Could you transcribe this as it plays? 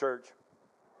Church,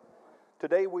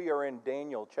 today we are in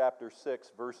Daniel chapter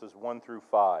 6, verses 1 through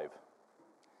 5.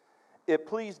 It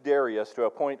pleased Darius to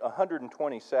appoint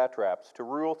 120 satraps to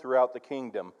rule throughout the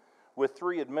kingdom, with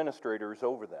 3 administrators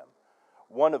over them,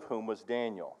 one of whom was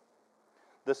Daniel.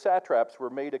 The satraps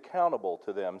were made accountable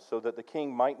to them so that the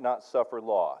king might not suffer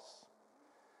loss.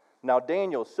 Now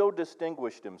Daniel so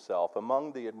distinguished himself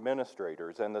among the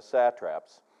administrators and the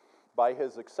satraps by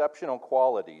his exceptional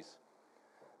qualities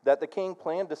that the king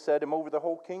planned to set him over the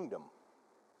whole kingdom.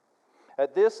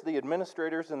 At this, the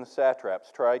administrators and the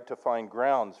satraps tried to find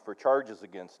grounds for charges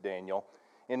against Daniel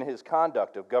in his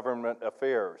conduct of government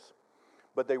affairs,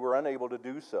 but they were unable to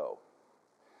do so.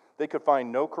 They could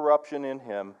find no corruption in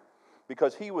him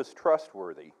because he was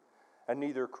trustworthy and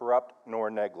neither corrupt nor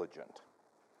negligent.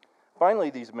 Finally,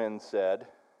 these men said,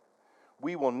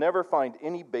 "We will never find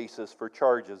any basis for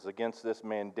charges against this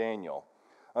man Daniel,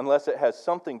 unless it has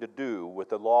something to do with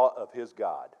the law of his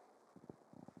God."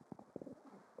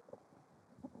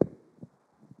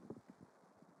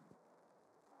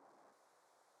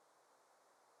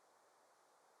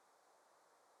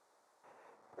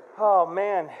 Oh,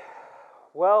 man.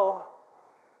 Well,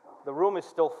 the room is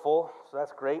still full, so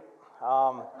that's great.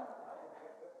 I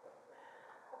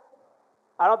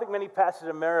don't think many pastors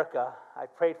in America, I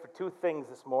prayed for 2 things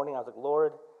this morning. I was like,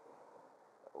 Lord,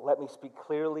 let me speak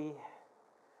clearly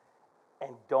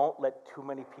and don't let too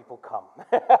many people come.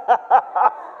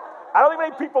 I don't think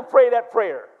many people pray that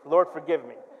prayer. Lord, forgive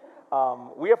me.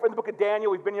 We are in the book of Daniel.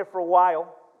 We've been here for a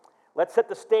while. Let's set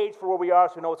the stage for where we are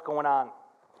so we know what's going on.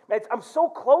 Man, I'm so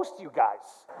close to you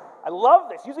guys. I love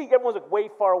this. Usually everyone's like way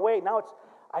far away. Now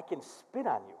I can spit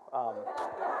on you.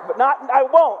 But not, I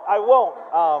won't.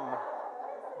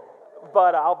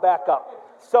 But I'll back up.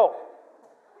 So,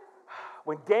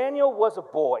 when Daniel was a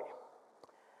boy,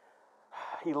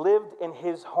 he lived in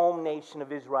his home nation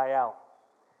of Israel.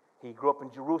 He grew up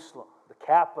in Jerusalem, the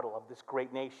capital of this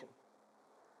great nation.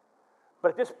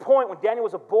 But at this point, when Daniel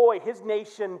was a boy, his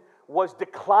nation was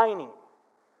declining.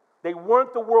 They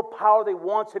weren't the world power they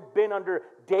once had been under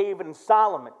David and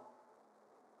Solomon.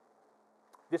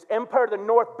 This empire of the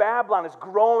north, Babylon, is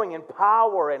growing in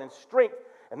power and in strength.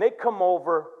 And they come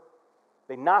over,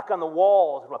 they knock on the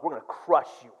walls, and they're like, we're going to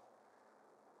crush you.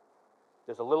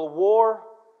 There's a little war.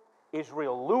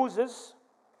 Israel loses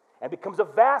and becomes a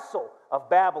vassal of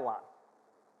Babylon.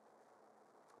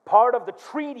 Part of the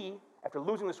treaty, after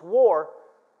losing this war,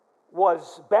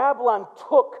 was Babylon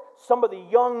took some of the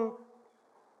young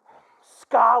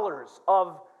scholars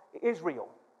of Israel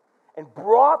and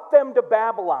brought them to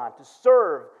Babylon to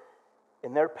serve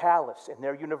in their palace, in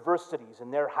their universities,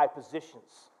 in their high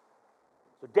positions.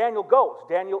 So Daniel goes.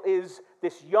 Daniel is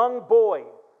this young boy,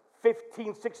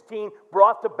 15, 16,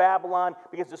 brought to Babylon,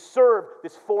 begins to serve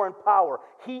this foreign power.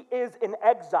 He is in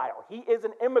exile. He is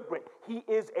an immigrant. He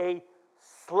is a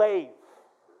slave.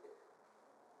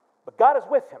 But God is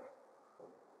with him.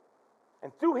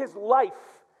 And through his life,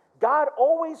 God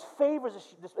always favors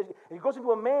this. As he goes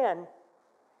into a man,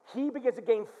 he begins to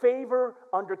gain favor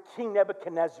under King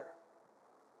Nebuchadnezzar.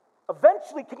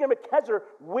 Eventually, King Nebuchadnezzar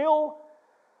will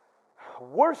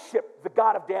worship the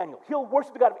God of Daniel. He'll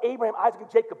worship the God of Abraham, Isaac, and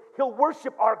Jacob. He'll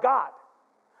worship our God.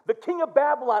 The king of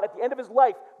Babylon, at the end of his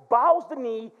life, bows the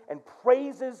knee and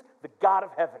praises the God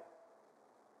of heaven.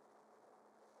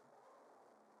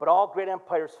 But all great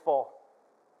empires fall,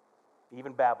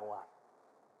 even Babylon.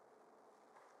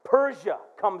 Persia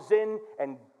comes in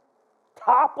and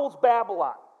topples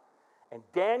Babylon, and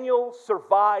Daniel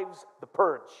survives the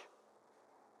purge.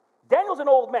 Daniel's an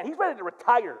old man. He's ready to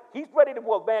retire. He's ready to,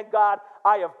 well, man, God,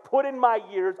 I have put in my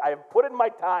years. I have put in my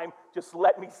time. Just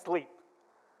let me sleep.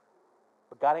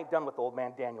 But God ain't done with old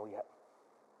man Daniel yet.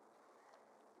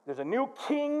 There's a new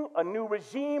king, a new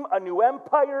regime, a new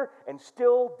empire, and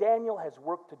still Daniel has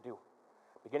work to do.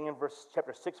 Beginning in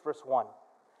chapter 6, verse 1.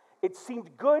 It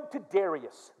seemed good to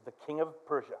Darius, the king of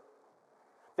Persia,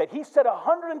 that he set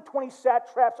 120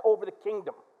 satraps over the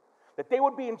kingdom, that they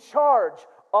would be in charge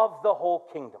of the whole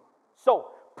kingdom. So,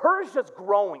 Persia's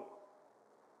growing.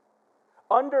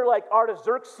 Under like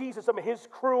Artaxerxes and some of his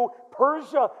crew,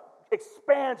 Persia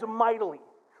expands mightily.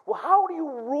 Well, how do you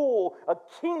rule a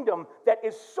kingdom that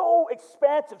is so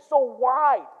expansive, so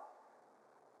wide?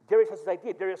 Darius has this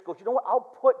idea. Darius goes, you know what?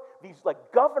 I'll put these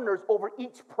like governors over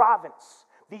each province,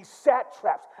 these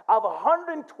satraps. I'll have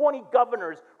 120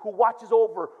 governors who watches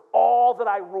over all that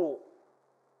I rule.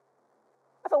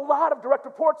 That's a lot of direct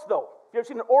reports, though. If you've ever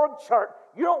seen an org chart,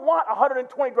 you don't want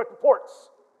 120 direct reports.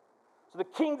 So the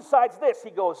king decides this. He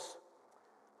goes,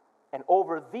 and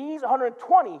over these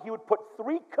 120, he would put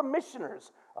 3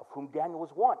 commissioners, of whom Daniel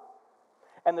was one.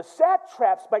 And the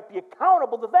satraps might be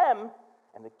accountable to them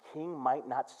and the king might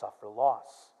not suffer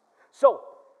loss. So,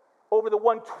 over the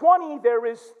 120, there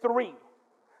is three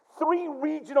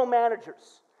regional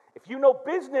managers. If you know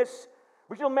business,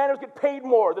 regional managers get paid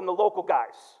more than the local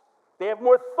guys. They have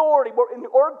more authority. More in the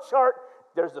org chart,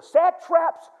 there's the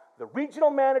satraps, the regional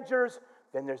managers,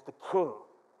 then there's the king.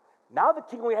 Now the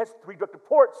king only has 3 direct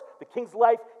reports. The king's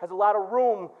life has a lot of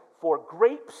room for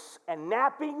grapes and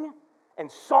napping and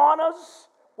saunas,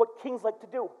 what kings like to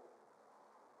do.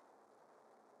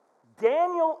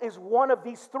 Daniel is one of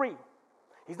these 3.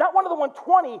 He's not one of the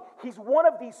 120. He's one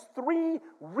of these 3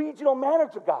 regional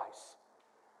manager guys.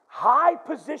 High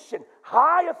position,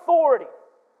 high authority.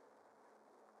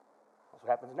 That's what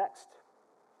happens next.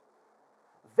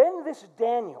 Then this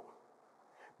Daniel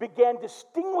began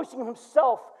distinguishing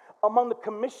himself among the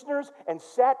commissioners and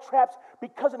satraps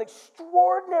because an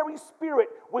extraordinary spirit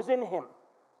was in him.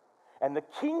 And the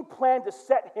king planned to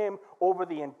set him over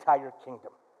the entire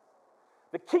kingdom.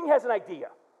 The king has an idea.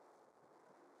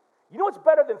 You know what's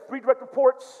better than 3 direct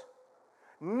reports?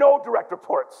 No direct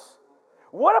reports.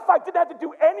 What if I didn't have to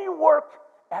do any work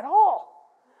at all?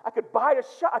 I could buy a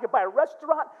shop, I could buy a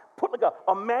restaurant, put like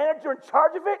a manager in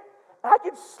charge of it, and I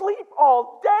could sleep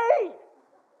all day.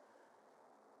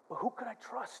 But who could I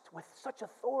trust with such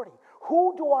authority?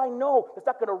 Who do I know that's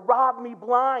not going to rob me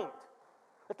blind?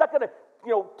 That's not going to,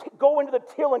 go into the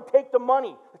till and take the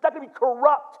money. It's not going to be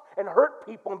corrupt and hurt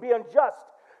people and be unjust.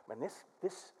 Man,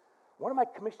 this one of my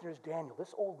commissioners, Daniel,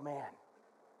 this old man,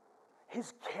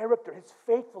 his character, his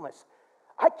faithfulness,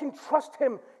 I can trust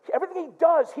him. Everything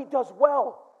he does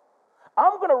well.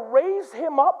 I'm going to raise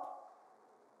him up.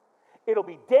 It'll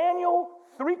be Daniel,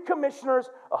 3 commissioners,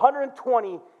 120,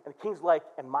 and the king's like,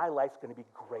 and my life's going to be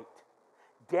great.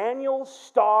 Daniel's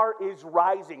star is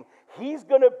rising. He's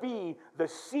going to be the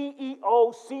CEO,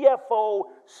 CFO,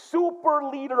 super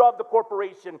leader of the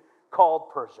corporation called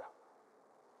Persia.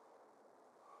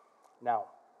 Now,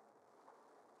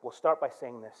 we'll start by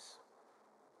saying this.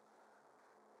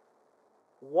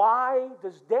 Why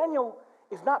does Daniel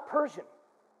is not Persian?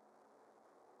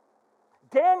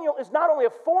 Daniel is not only a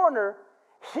foreigner,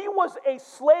 he was a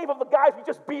slave of the guys we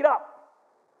just beat up.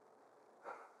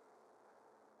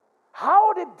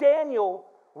 How did Daniel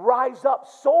rise up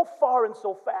so far and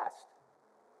so fast?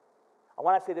 I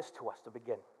want to say this to us to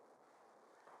begin.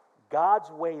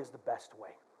 God's way is the best way.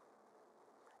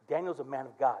 Daniel's a man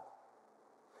of God.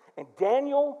 And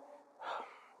Daniel,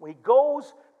 when he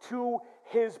goes to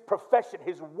his profession,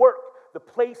 his work, the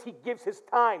place he gives his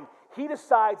time, he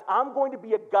decides, I'm going to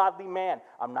be a godly man.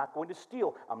 I'm not going to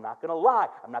steal. I'm not going to lie.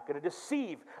 I'm not going to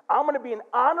deceive. I'm going to be an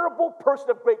honorable person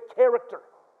of great character.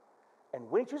 And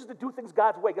when he chooses to do things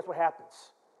God's way, guess what happens?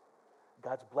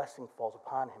 God's blessing falls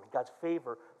upon him, and God's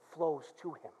favor flows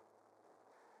to him.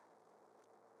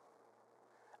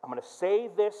 I'm going to say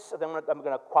this, and then I'm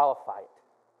going to qualify it.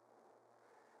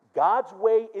 God's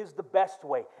way is the best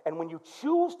way. And when you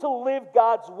choose to live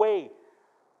God's way,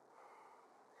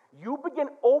 you begin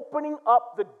opening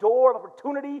up the door of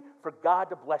opportunity for God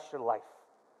to bless your life.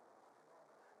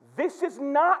 This is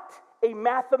not a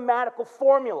mathematical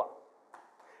formula.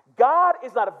 God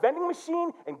is not a vending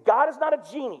machine, and God is not a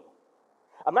genie.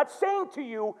 I'm not saying to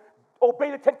you,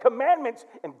 obey the 10 commandments,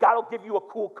 and God will give you a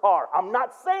cool car. I'm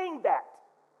not saying that.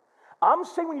 I'm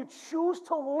saying when you choose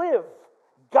to live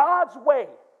God's way,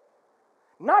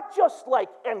 not just like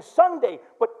on Sunday,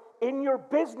 but in your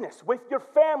business, with your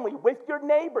family, with your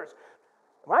neighbors.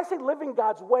 When I say living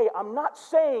God's way, I'm not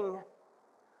saying,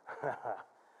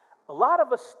 a lot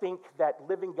of us think that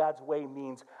living God's way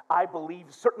means I believe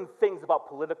certain things about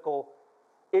political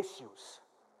issues.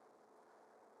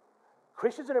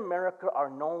 Christians in America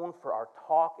are known for our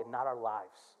talk and not our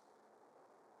lives.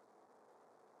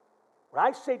 When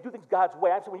I say do things God's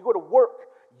way, I'm saying when you go to work,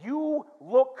 you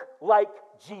look like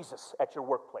Jesus at your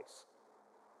workplace.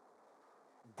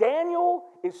 Daniel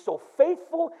is so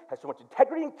faithful, has so much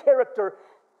integrity and character,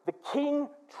 the king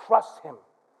trusts him.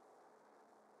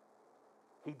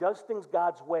 He does things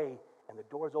God's way, and the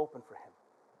door is open for him.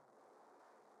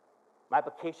 My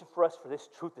application for us for this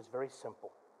truth is very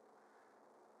simple.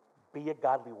 Be a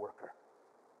godly worker.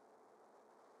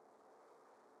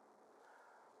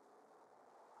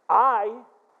 I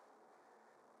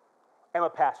am a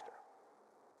pastor.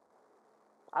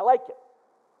 I like it.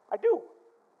 I do.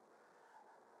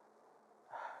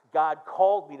 God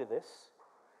called me to this.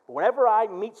 But whenever I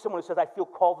meet someone who says, I feel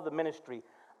called to the ministry,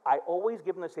 I always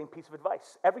give them the same piece of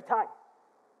advice, every time.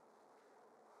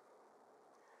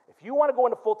 If you want to go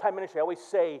into full-time ministry, I always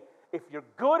say, if you're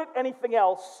good at anything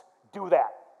else, do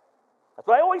that. That's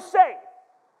what I always say.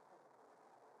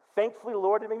 Thankfully, the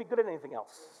Lord didn't make me good at anything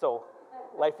else, so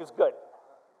life is good.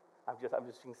 I'm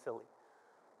just being silly.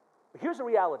 Here's the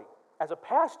reality. As a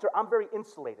pastor, I'm very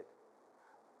insulated.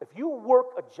 If you work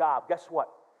a job, guess what?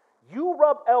 You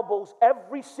rub elbows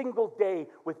every single day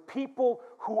with people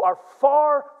who are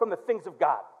far from the things of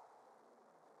God.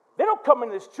 They don't come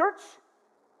into this church.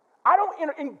 I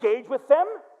don't engage with them.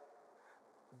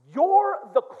 You're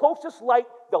the closest light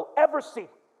they'll ever see.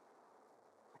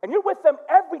 And you're with them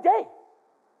every day.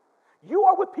 You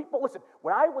are with people. Listen,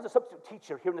 when I was a substitute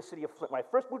teacher here in the city of Flint, when I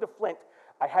first moved to Flint,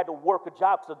 I had to work a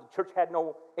job because the church had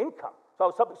no income. So I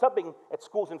was subbing at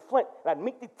schools in Flint, and I'd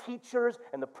meet the teachers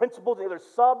and the principals and the other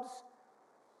subs.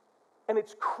 And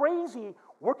it's crazy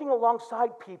working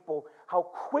alongside people how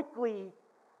quickly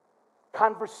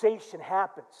conversation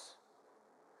happens.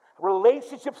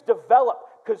 Relationships develop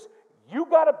because you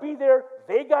got to be there,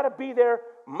 they got to be there,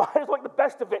 might as well make the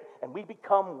best of it, and we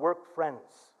become work friends.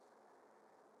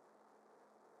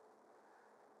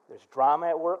 There's drama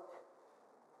at work.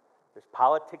 There's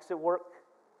politics at work.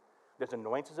 There's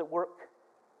annoyances at work.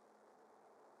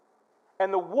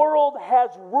 And the world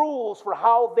has rules for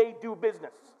how they do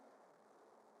business.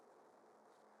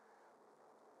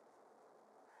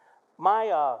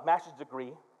 My master's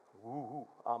degree,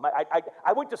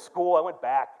 I went to school, I went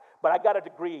back, but I got a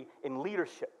degree in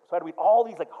leadership. So I had to read all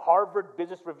these like Harvard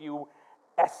Business Review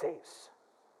essays.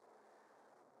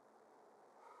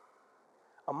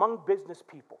 Among business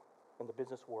people in the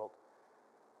business world,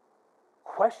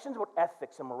 questions about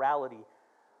ethics and morality,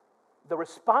 the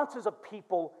responses of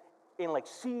people in like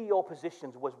CEO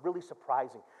positions was really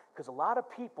surprising. Because a lot of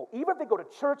people, even if they go to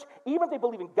church, even if they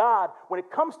believe in God, when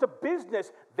it comes to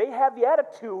business, they have the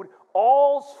attitude,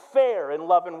 all's fair in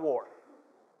love and war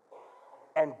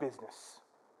and business.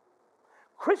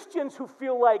 Christians who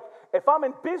feel like if I'm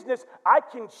in business, I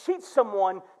can cheat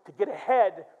someone to get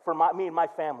ahead for me and my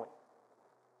family.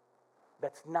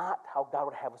 That's not how God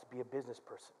would have us be a business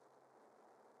person.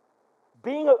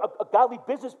 Being a godly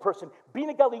business person, being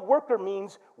a godly worker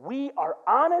means we are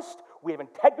honest, we have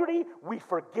integrity, we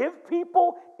forgive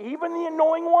people, even the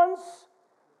annoying ones.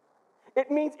 It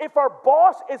means if our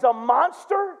boss is a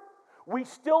monster, we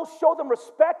still show them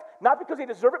respect, not because they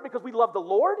deserve it, because we love the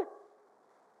Lord.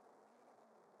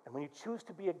 And when you choose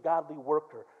to be a godly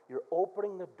worker, you're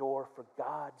opening the door for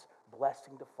God's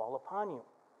blessing to fall upon you.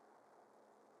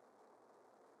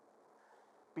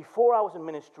 Before I was in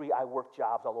ministry, I worked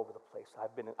jobs all over the place.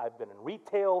 I've been in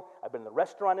retail. I've been in the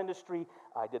restaurant industry.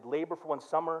 I did labor for one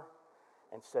summer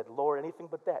and said, Lord, anything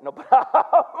but that. No,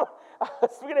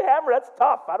 but swinging a hammer, that's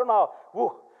tough. I don't know.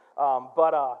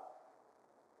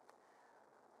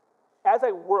 As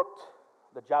I worked,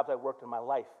 the jobs I worked in my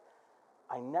life,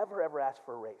 I never ever asked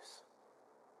for a raise.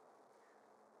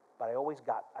 But I always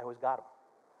got them.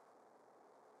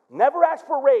 Never asked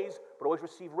for a raise, but always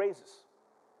received raises.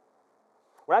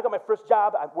 When I got my first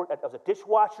job, I was a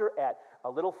dishwasher at a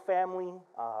little family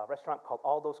restaurant called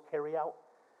All Those Carryout.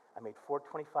 I made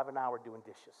 $4.25 an hour doing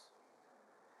dishes.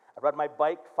 I rode my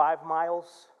bike 5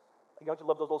 miles. Don't you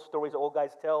love those old stories that old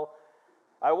guys tell?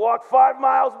 I walked 5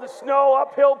 miles in the snow,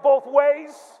 uphill both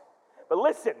ways. But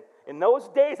listen, in those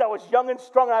days, I was young and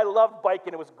strong, and I loved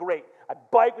biking. It was great. I'd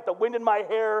bike with the wind in my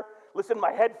hair, listen to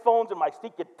my headphones and my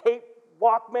sneaker tape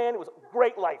Walkman. It was a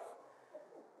great life.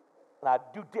 And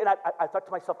I thought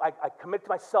to myself, I committed to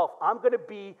myself, I'm going to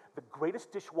be the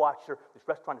greatest dishwasher this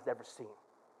restaurant has ever seen.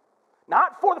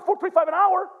 Not for the $4.25 an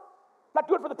hour. I'm not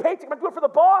doing it for the paycheck. I'm not doing it for the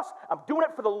boss. I'm doing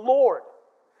it for the Lord.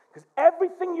 Because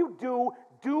everything you do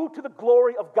to the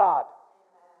glory of God.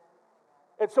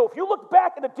 And so if you look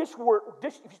back at if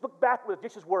you look back where the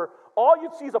dishes were, all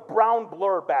you'd see is a brown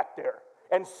blur back there.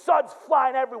 And suds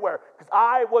flying everywhere because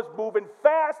I was moving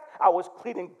fast, I was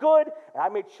cleaning good, and I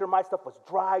made sure my stuff was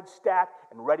dried,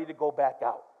 stacked, and ready to go back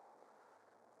out.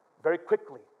 Very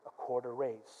quickly, a quarter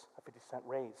raise, a 50-cent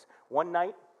raise. One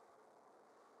night,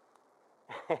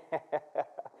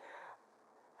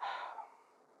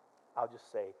 I'll just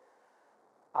say,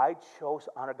 I chose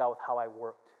to honor God with how I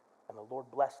worked, and the Lord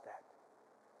blessed that.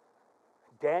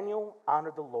 Daniel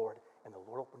honored the Lord, and the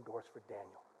Lord opened doors for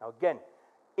Daniel. Now again,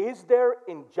 is there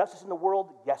injustice in the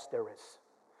world? Yes, there is.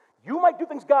 You might do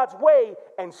things God's way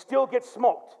and still get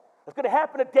smoked. That's going to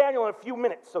happen to Daniel in a few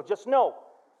minutes, so just know.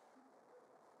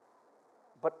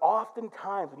 But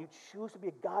oftentimes, when you choose to be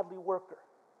a godly worker,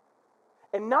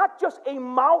 and not just a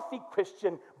mouthy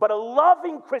Christian, but a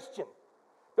loving Christian,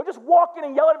 don't just walk in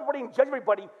and yell at everybody and judge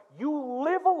everybody. You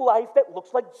live a life that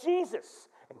looks like Jesus.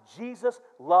 And Jesus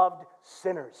loved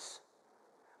sinners.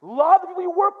 Love the people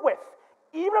you work with.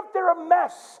 Even if they're a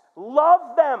mess,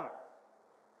 love them.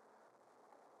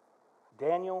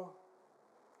 Daniel,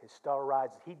 his star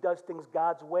rises. He does things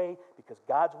God's way because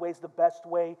God's way is the best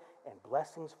way, and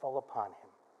blessings fall upon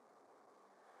him.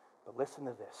 But listen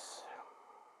to this.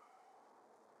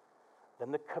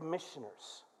 Then the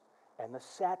commissioners and the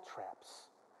satraps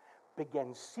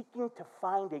began seeking to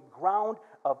find a ground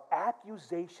of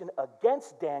accusation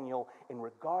against Daniel in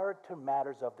regard to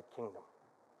matters of the kingdom.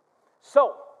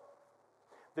 So,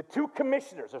 the two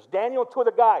commissioners, there's Daniel and two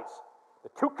other guys, the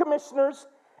two commissioners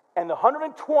and the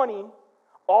 120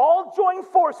 all join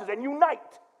forces and unite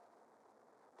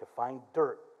to find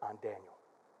dirt on Daniel.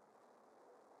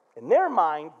 In their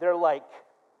mind, they're like,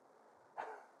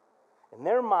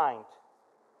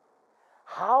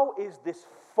 how is this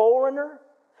foreigner,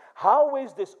 how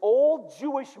is this old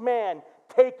Jewish man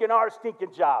taking our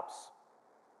stinking jobs?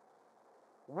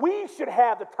 We should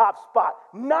have the top spot,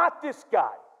 not this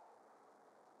guy.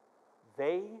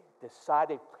 They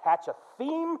decided to hatch a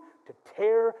theme to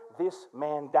tear this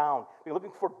man down. They're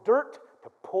looking for dirt to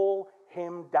pull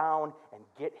him down and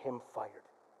get him fired.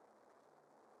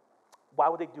 Why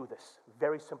would they do this?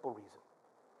 Very simple reason.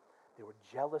 They were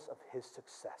jealous of his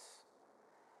success.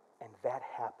 And that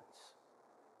happens.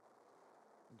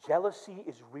 Jealousy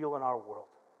is real in our world.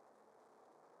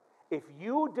 If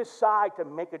you decide to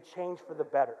make a change for the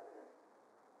better,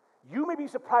 you may be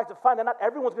surprised to find that not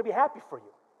everyone's going to be happy for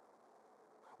you.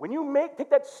 When you take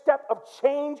that step of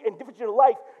change and difference in your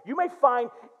life, you may find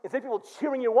instead of people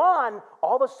cheering you on,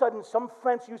 all of a sudden some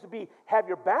friends who used to have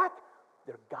your back,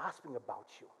 they're gossiping about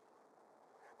you.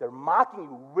 They're mocking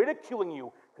you, ridiculing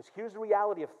you, because here's the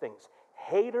reality of things.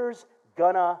 Haters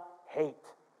gonna hate.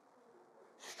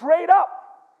 Straight up.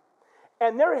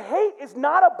 And their hate is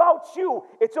not about you,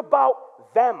 it's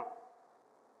about them.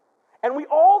 And we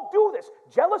all do this.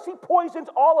 Jealousy poisons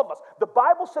all of us. The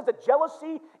Bible says that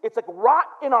jealousy, it's like rot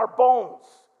in our bones.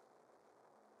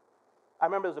 I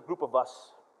remember there's a group of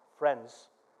us, friends,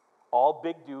 all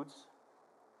big dudes.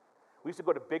 We used to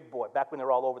go to Big Boy back when they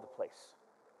were all over the place.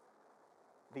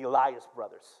 The Elias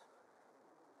brothers.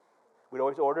 We'd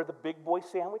always order the Big Boy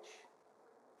sandwich,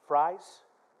 fries,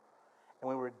 and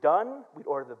when we were done, we'd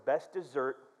order the best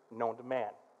dessert known to man,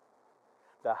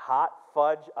 the hot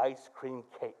fudge ice cream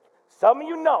cake. Some of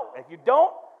you know, and if you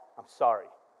don't, I'm sorry.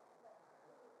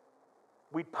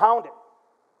 We'd pound it.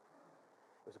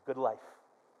 It was a good life.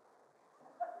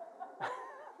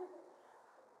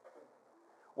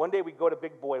 One day we'd go to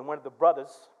Big Boy, and one of the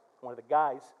brothers, one of the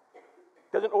guys,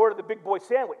 doesn't order the Big Boy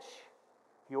sandwich.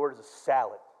 He orders a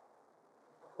salad.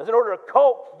 Doesn't order a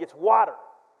Coke, he gets water.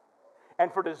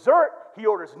 And for dessert, he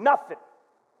orders nothing.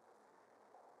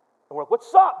 And we're like,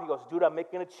 what's up? He goes, dude, I'm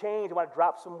making a change. I want to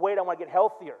drop some weight. I want to get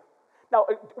healthier. Now,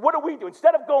 what do?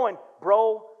 Instead of going,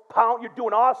 bro, pound, you're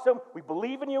doing awesome. We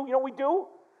believe in you. You know what we do?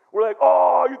 We're like,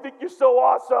 oh, you think you're so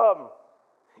awesome.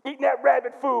 Eating that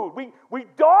rabbit food. We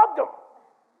dogged him.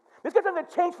 This guy's going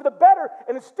to change for the better.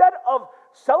 And instead of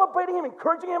celebrating him,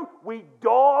 encouraging him, we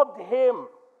dogged him.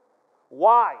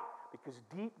 Why? Because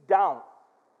deep down,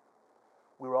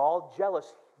 we were all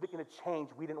jealous, making a change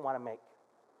we didn't want to make.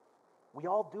 We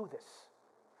all do this.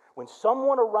 When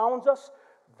someone around us,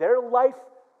 their life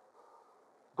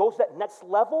goes that next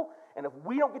level, and if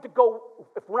we don't get to go,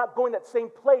 if we're not going that same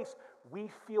place,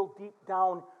 we feel deep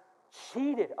down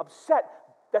cheated, upset.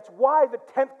 That's why the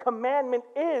 10th commandment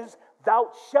is,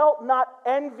 thou shalt not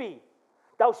envy.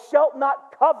 Thou shalt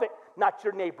not covet, not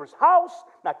your neighbor's house,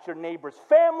 not your neighbor's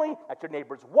family, not your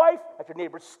neighbor's wife, not your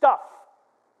neighbor's stuff.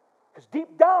 Because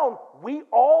deep down, we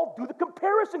all do the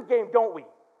comparison game, don't we?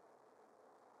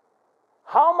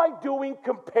 How am I doing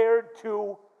compared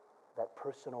to that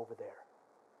person over there?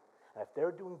 And if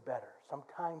they're doing better,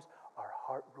 sometimes our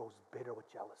heart grows bitter with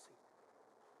jealousy.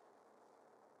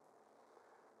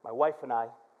 My wife and I,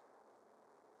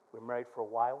 we were married for a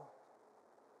while.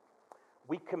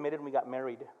 We committed and we got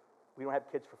married. We don't have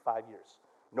kids for 5 years.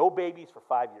 No babies for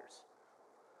 5 years.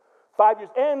 5 years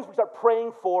ends, we start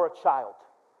praying for a child.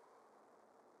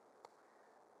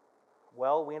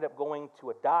 Well, we end up going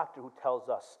to a doctor who tells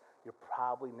us, you're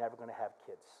probably never going to have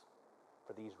kids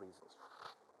for these reasons.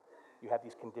 You have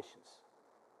these conditions.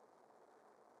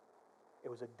 It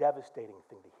was a devastating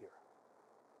thing to hear.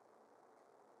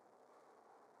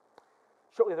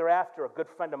 Shortly thereafter, a good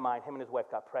friend of mine, him and his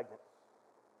wife got pregnant.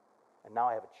 And now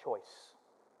I have a choice.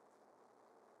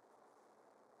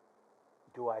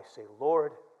 Do I say,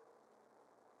 Lord,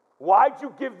 why'd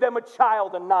you give them a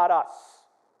child and not us?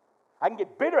 I can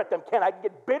get bitter at them, Ken. I can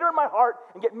get bitter in my heart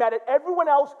and get mad at everyone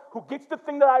else who gets the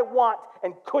thing that I want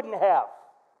and couldn't have.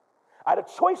 I had a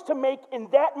choice to make in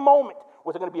that moment.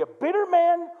 Was I going to be a bitter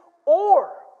man, or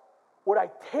would I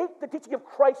take the teaching of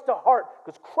Christ to heart?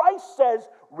 Because Christ says,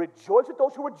 rejoice with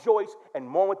those who rejoice and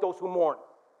mourn with those who mourn.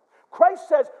 Christ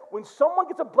says, when someone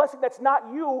gets a blessing that's not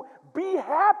you, be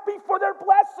happy for their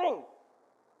blessing.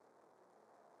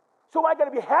 So am I going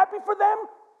to be happy for them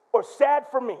or sad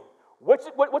for me? What's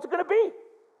it going to be?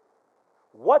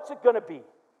 What's it going to be?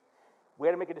 We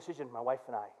had to make a decision, my wife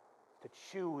and I, to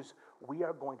choose. We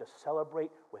are going to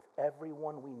celebrate with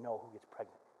everyone we know who gets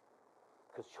pregnant,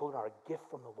 because children are a gift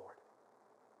from the Lord.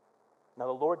 Now,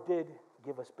 the Lord did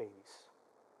give us babies.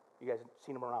 You guys have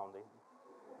seen them around.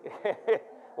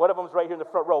 One of them's right here in the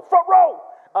front row. Front row!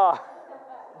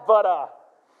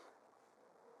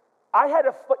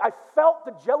 I felt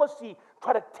the jealousy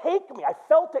try to take me. I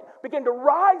felt it begin to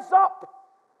rise up.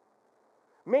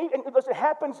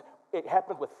 It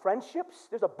happens with friendships.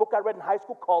 There's a book I read in high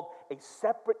school called A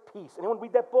Separate Peace. Anyone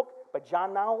read that book by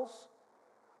John Knowles?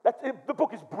 The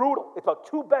book is brutal. It's about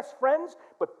two best friends,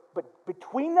 but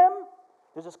between them,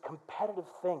 there's this competitive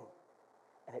thing,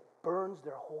 and it burns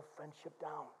their whole friendship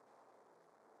down.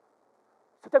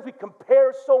 Sometimes we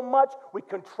compare so much, we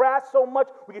contrast so much,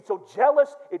 we get so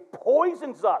jealous, it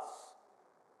poisons us.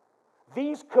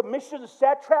 These commissioners,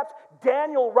 satraps,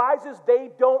 Daniel rises, they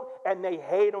don't, and they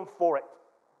hate him for it.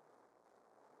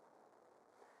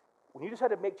 When you decide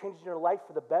to make changes in your life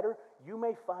for the better, you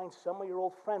may find some of your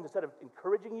old friends, instead of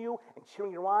encouraging you and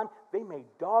cheering you on, they may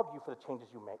dog you for the changes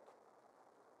you make.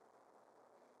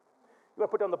 You want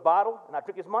to put down the bottle and not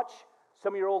drink as much?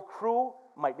 Some of your old crew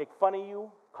might make fun of you,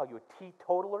 call you a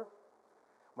teetotaler.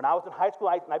 When I was in high school,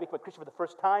 and I became a Christian for the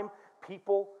first time,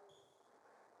 people,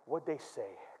 what'd they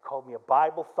say? Called me a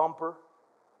Bible thumper.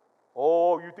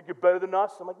 Oh, you think you're better than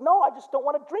us? I'm like, no, I just don't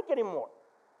want to drink anymore.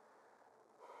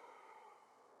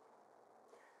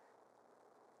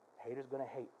 Haters going to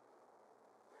hate.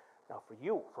 Now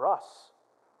for us,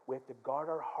 we have to guard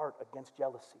our heart against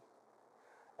jealousy.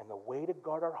 And the way to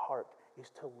guard our heart is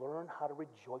to learn how to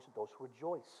rejoice with those who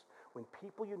rejoice. When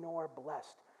people you know are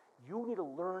blessed, you need to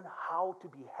learn how to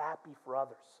be happy for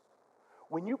others.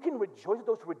 When you can rejoice with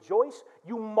those who rejoice,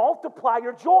 you multiply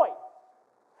your joy.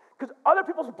 Because other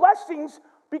people's blessings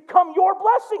become your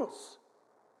blessings.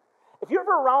 If you're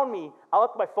ever around me, I'll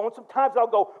look at my phone sometimes and I'll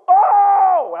go,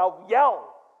 oh, and I'll yell.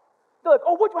 They're like,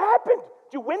 oh, what happened?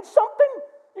 Did you win something?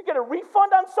 You get a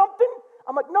refund on something?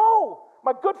 I'm like, no,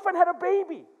 my good friend had a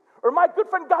baby. Or my good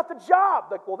friend got the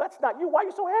job. Like, well, that's not you. Why are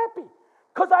you so happy?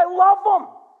 Because I love them.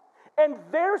 And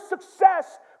their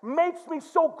success makes me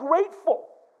so grateful.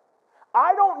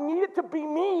 I don't need it to be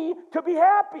me to be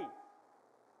happy.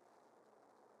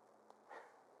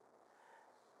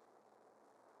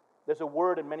 There's a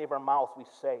word in many of our mouths we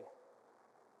say.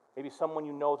 Maybe someone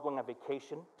you know is going on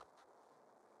vacation.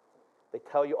 They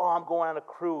tell you, oh, I'm going on a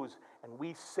cruise. And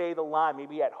we say the line,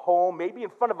 maybe at home, maybe in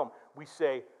front of them. We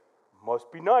say,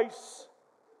 must be nice.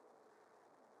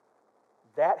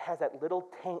 That has that little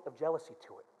taint of jealousy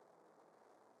to it.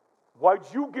 Why'd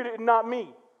you get it and not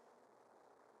me?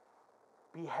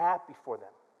 Be happy for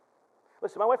them.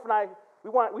 Listen, my wife and I,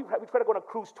 we tried to go on a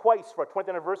cruise twice for our 20th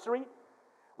anniversary.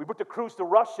 We booked a cruise to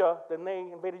Russia, then they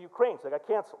invaded Ukraine, so it got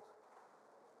canceled.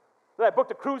 Then I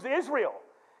booked a cruise to Israel,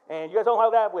 and you guys know how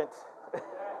that went.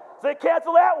 So they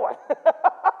canceled that one.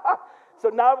 So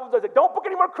now everyone's like, don't book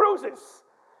any more cruises.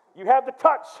 You have the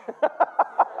touch.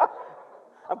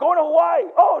 I'm going to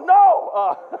Hawaii. Oh,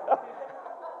 no.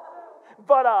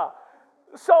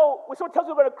 So when someone tells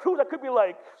me about a cruise, I could be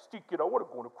like, Steve, I want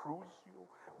to go on a cruise.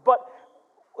 But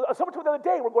someone told me the other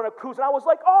day, we're going on a cruise, and I was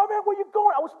like, oh, man, where are you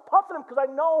going? I was pumped for them because I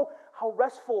know how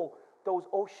restful those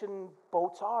ocean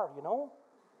boats are,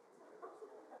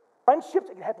 Friendships,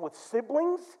 it can happen with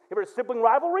siblings. You ever had a sibling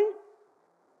rivalry?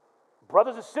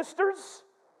 Brothers and sisters?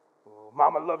 Oh,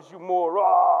 Mama loves you more.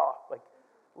 Oh. Like,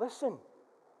 listen,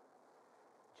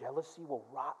 jealousy will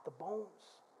rot the bones.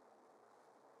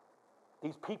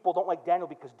 These people don't like Daniel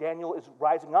because Daniel is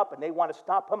rising up and they want to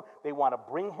stop him. They want to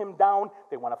bring him down.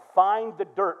 They want to find the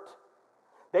dirt.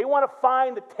 They want to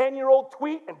find the 10-year-old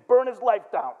tweet and burn his life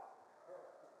down.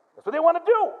 That's what they want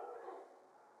to do.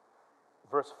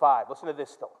 Verse 5. Listen to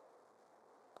this, though.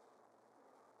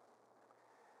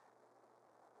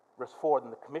 Verse 4, then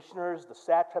the commissioners, the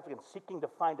satraps, began seeking to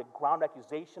find a ground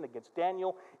accusation against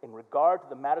Daniel in regard to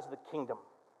the matters of the kingdom.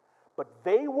 But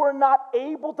they were not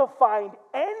able to find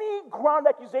any ground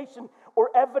accusation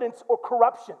or evidence or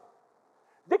corruption.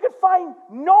 They could find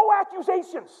no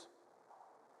accusations.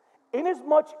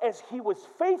 Inasmuch as he was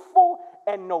faithful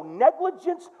and no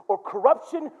negligence or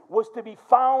corruption was to be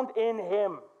found in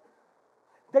him.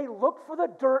 They looked for the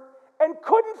dirt and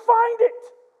couldn't find it.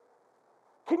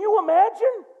 Can you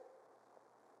imagine?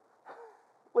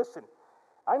 Listen,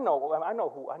 I know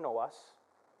us.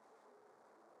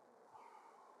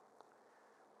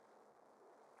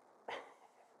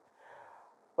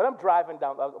 When I'm driving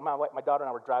down, my daughter and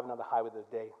I were driving down the highway the other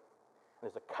day, and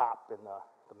there's a cop in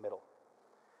the middle.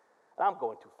 And I'm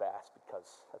going too fast because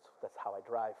that's how I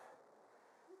drive.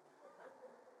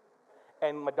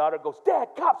 And my daughter goes, Dad,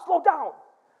 cop, slow down.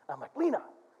 I'm like, Lena,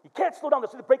 you can't slow down.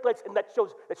 There's the brake lights, and that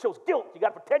shows guilt. You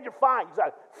got to pretend you're fine. You got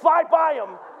to fly by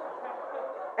them,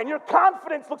 and your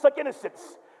confidence looks like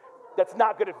innocence. That's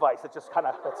not good advice. That's just kind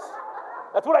of,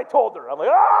 that's what I told her. I'm like,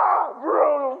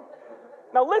 ah!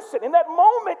 Now listen, in that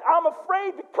moment, I'm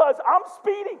afraid because I'm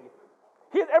speeding.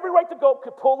 He has every right to go,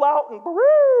 could pull out and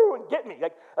get me.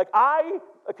 Like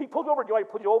he pulled me over. Do you want me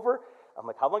to pull you over? I'm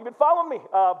like, how long have you been following me?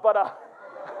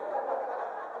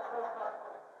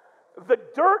 The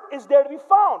dirt is there to be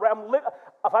found, right?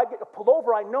 If I get pulled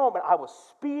over, I know, but I was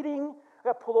speeding. I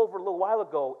got pulled over a little while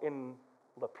ago in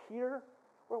Lapeer.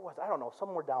 Where was I? I don't know,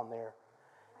 somewhere down there.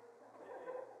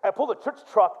 I pulled a church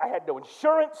truck. I had no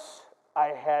insurance.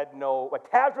 My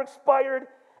tabs were expired,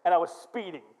 and I was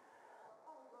speeding.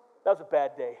 That was a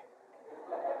bad day.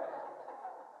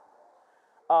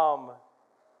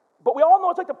 But we all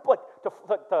know it's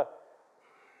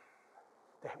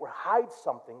we're hiding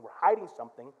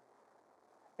something,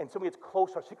 and somebody gets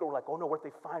close to our secret. We're like, oh no, where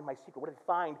did they find my secret? Where did they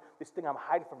find this thing I'm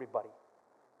hiding from everybody?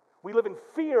 We live in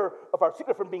fear of our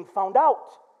secret from being found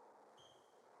out.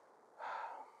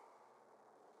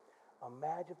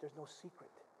 Imagine if there's no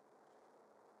secret.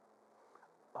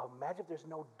 Imagine if there's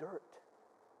no dirt.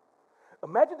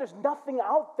 Imagine there's nothing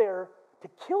out there to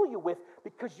kill you with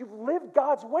because you've lived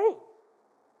God's way.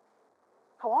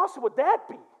 How awesome would that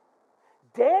be?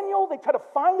 Daniel, they tried to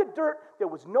find the dirt. There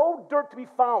was no dirt to be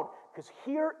found because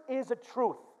here is a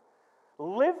truth.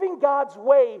 Living God's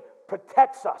way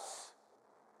protects us.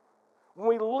 When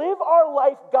we live our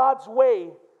life God's way,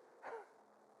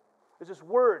 there's this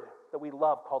word that we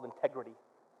love called integrity.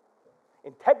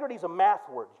 Integrity is a math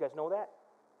word. You guys know that?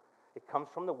 It comes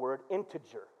from the word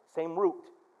integer, same root.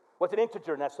 What's an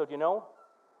integer, Nesto? Do you know?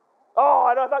 Oh,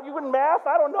 I thought you were in math.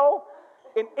 I don't know.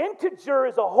 An integer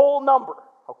is a whole number,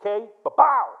 okay?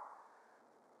 Ba-bow.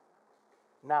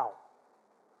 Now,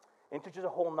 integer is a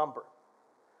whole number.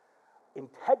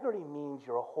 Integrity means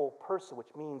you're a whole person,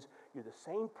 which means you're the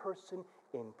same person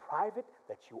in private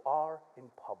that you are in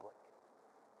public.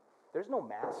 There's no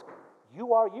mask.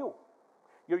 You are you.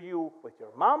 You're you with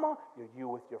your mama. You're you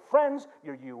with your friends.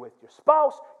 You're you with your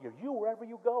spouse. You're you wherever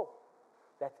you go.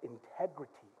 That's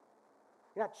integrity.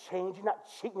 You're not changing, you're not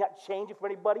cheating, you're not changing for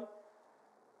anybody.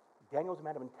 Daniel's a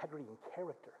man of integrity and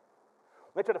character.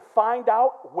 When they try to find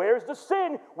out where's the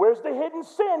sin, where's the hidden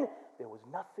sin, there was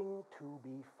nothing to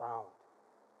be found.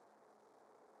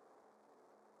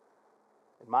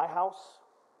 In my house,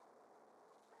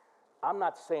 I'm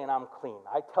not saying I'm clean.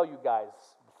 I tell you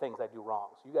guys the things I do wrong.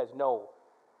 So you guys know.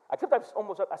 I sometimes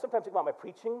think about my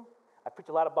preaching. I preach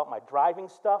a lot about my driving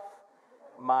stuff,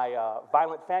 my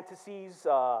violent fantasies.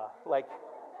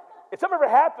 If something ever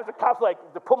happens, the cops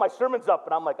to pull my sermons up,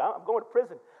 and I'm like, I'm going to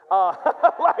prison.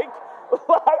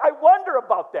 I wonder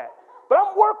about that. But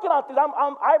I'm working on this.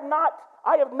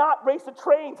 I have not raced a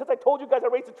train since I told you guys I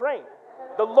raced a train.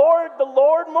 The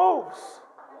Lord moves.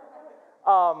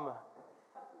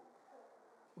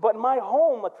 But my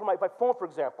home, like for my phone, for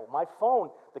example, my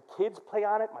phone, the kids play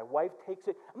on it, my wife takes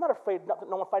it. I'm not afraid no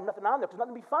one will find nothing on there. There's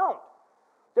nothing to be found.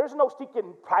 There's no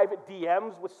sneaking private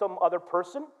DMs with some other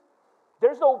person.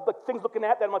 There's no things looking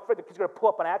at that I'm afraid the kids are going to pull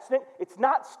up on accident. It's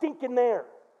not stinking there.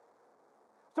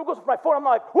 Someone goes for my phone, I'm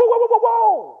like, whoa, whoa, whoa, whoa,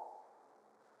 whoa.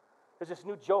 There's this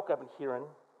new joke I've been hearing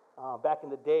back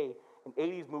in the day. In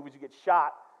 80s movies, you get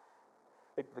shot.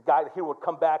 The hero would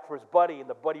come back for his buddy, and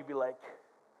the buddy would be like,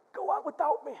 go on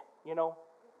without me, you know.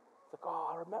 It's like, oh,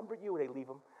 I remember you. They leave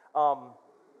him.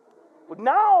 But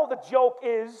now the joke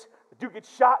is the dude gets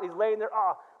shot, and he's laying there,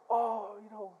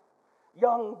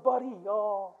 young buddy,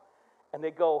 and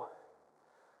they go,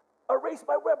 erase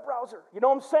my web browser. You know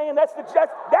what I'm saying? That's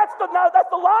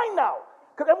the line now,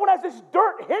 because everyone has this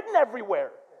dirt hidden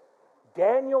everywhere.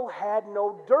 Daniel had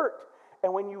no dirt,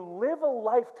 and when you live a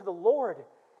life to the Lord,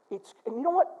 and you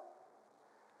know what?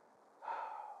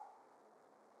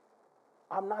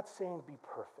 I'm not saying be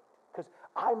perfect, because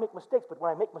I make mistakes, but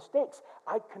when I make mistakes,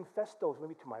 I confess those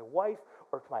maybe to my wife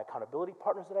or to my accountability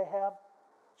partners that I have,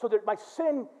 so that my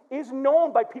sin is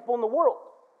known by people in the world.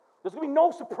 There's going to be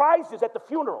no surprises at the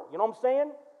funeral, you know what I'm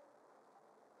saying?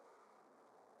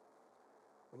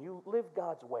 When you live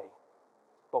God's way,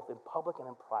 both in public and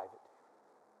in private,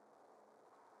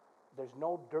 there's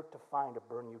no dirt to find to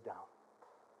burn you down.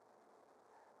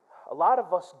 A lot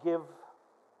of us give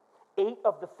 8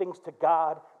 of the things to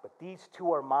God, but these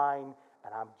 2 are mine,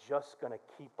 and I'm just going to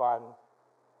keep on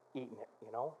eating it,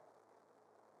 you know?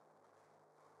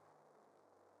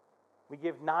 We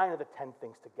give 9 of the 10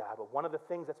 things to God, but one of the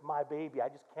things that's my baby, I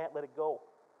just can't let it go.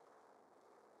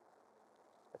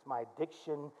 That's my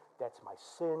addiction. That's my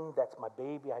sin. That's my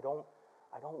baby. I don't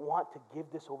want to give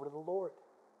this over to the Lord.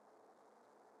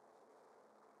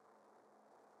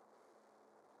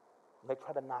 They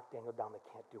try to knock Daniel down. They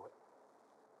can't do it.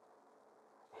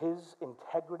 His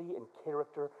integrity and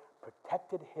character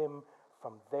protected him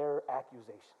from their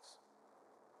accusations.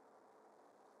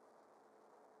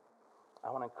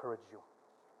 I want to encourage you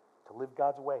to live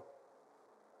God's way.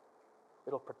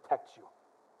 It'll protect you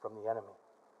from the enemy.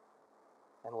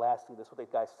 And lastly, this is what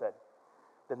the guy said.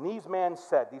 Then these men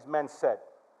said,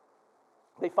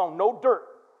 they found no dirt.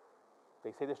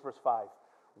 They say this, verse 5.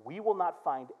 We will not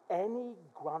find any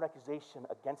ground accusation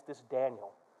against this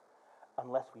Daniel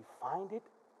unless we find it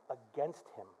against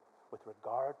him with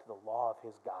regard to the law of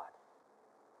his God.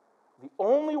 The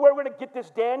only way we're going to get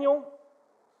this Daniel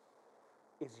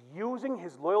is using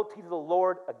his loyalty to the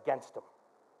Lord against him.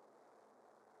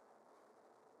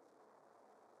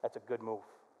 That's a good move.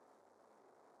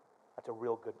 That's a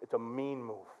real good, it's a mean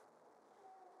move.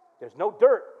 There's no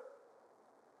dirt,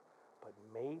 but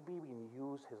maybe we can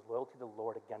use his loyalty to the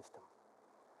Lord against him.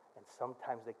 And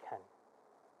sometimes they can.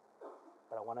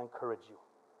 But I want to encourage you.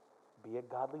 Be a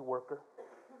godly worker.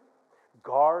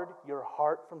 Guard your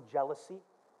heart from jealousy.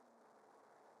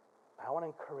 I want to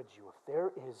encourage you,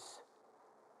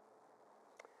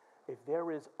 if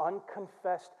there is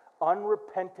unconfessed,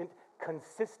 unrepentant,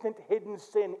 consistent hidden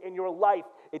sin in your life,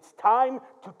 it's time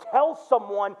to tell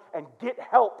someone and get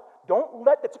help. Don't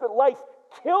let that secret life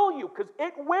kill you, because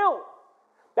it will.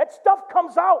 That stuff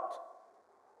comes out.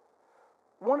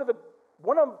 One of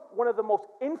the most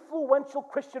influential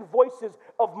Christian voices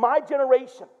of my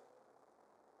generation,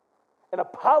 an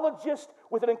apologist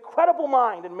with an incredible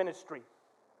mind in ministry.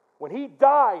 When he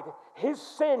died, his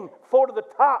sin fell to the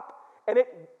top, and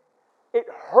it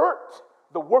hurt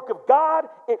the work of God.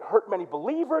 It hurt many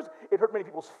believers. It hurt many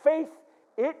people's faith.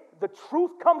 The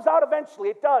truth comes out eventually.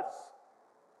 It does.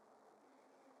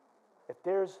 If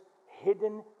there's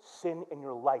hidden sin in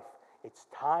your life, it's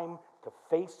time to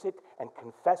face it and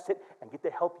confess it and get the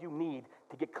help you need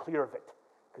to get clear of it,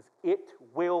 because it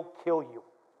will kill you.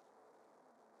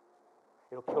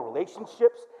 It'll kill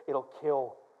relationships. It'll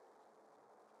kill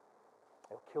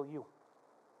you.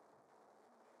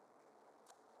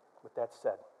 With that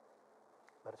said,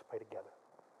 let us pray together.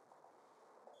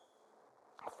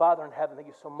 Father in heaven, thank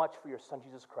you so much for your Son,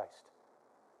 Jesus Christ.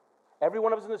 Every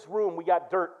one of us in this room, we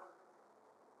got dirt.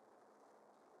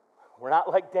 We're not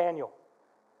like Daniel.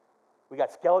 We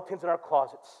got skeletons in our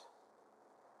closets.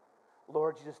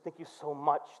 Lord Jesus, thank you so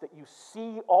much that you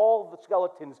see all the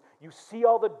skeletons, you see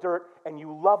all the dirt, and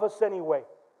you love us anyway.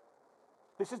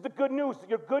 This is the good news.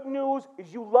 Your good news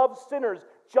is you love sinners,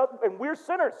 and we're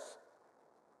sinners.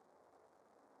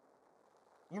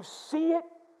 You see it,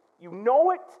 you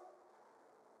know it.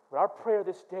 But our prayer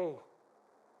this day,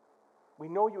 we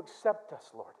know you accept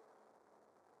us, Lord.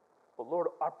 But Lord,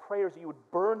 our prayer is that you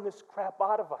would burn this crap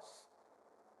out of us.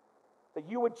 That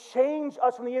you would change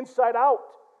us from the inside out.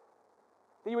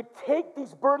 That you would take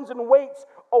these burdens and weights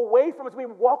away from us. We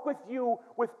would walk with you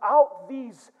without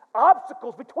these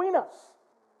obstacles between us.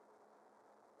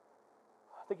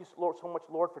 Thank you, Lord, so much,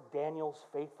 Lord, for Daniel's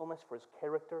faithfulness, for his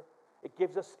character. It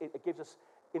gives us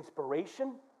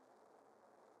inspiration.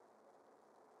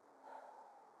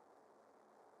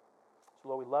 So,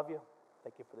 Lord, we love you.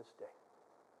 Thank you for this day.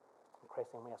 In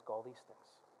Christ's name, we ask all these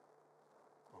things.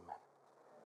 Amen.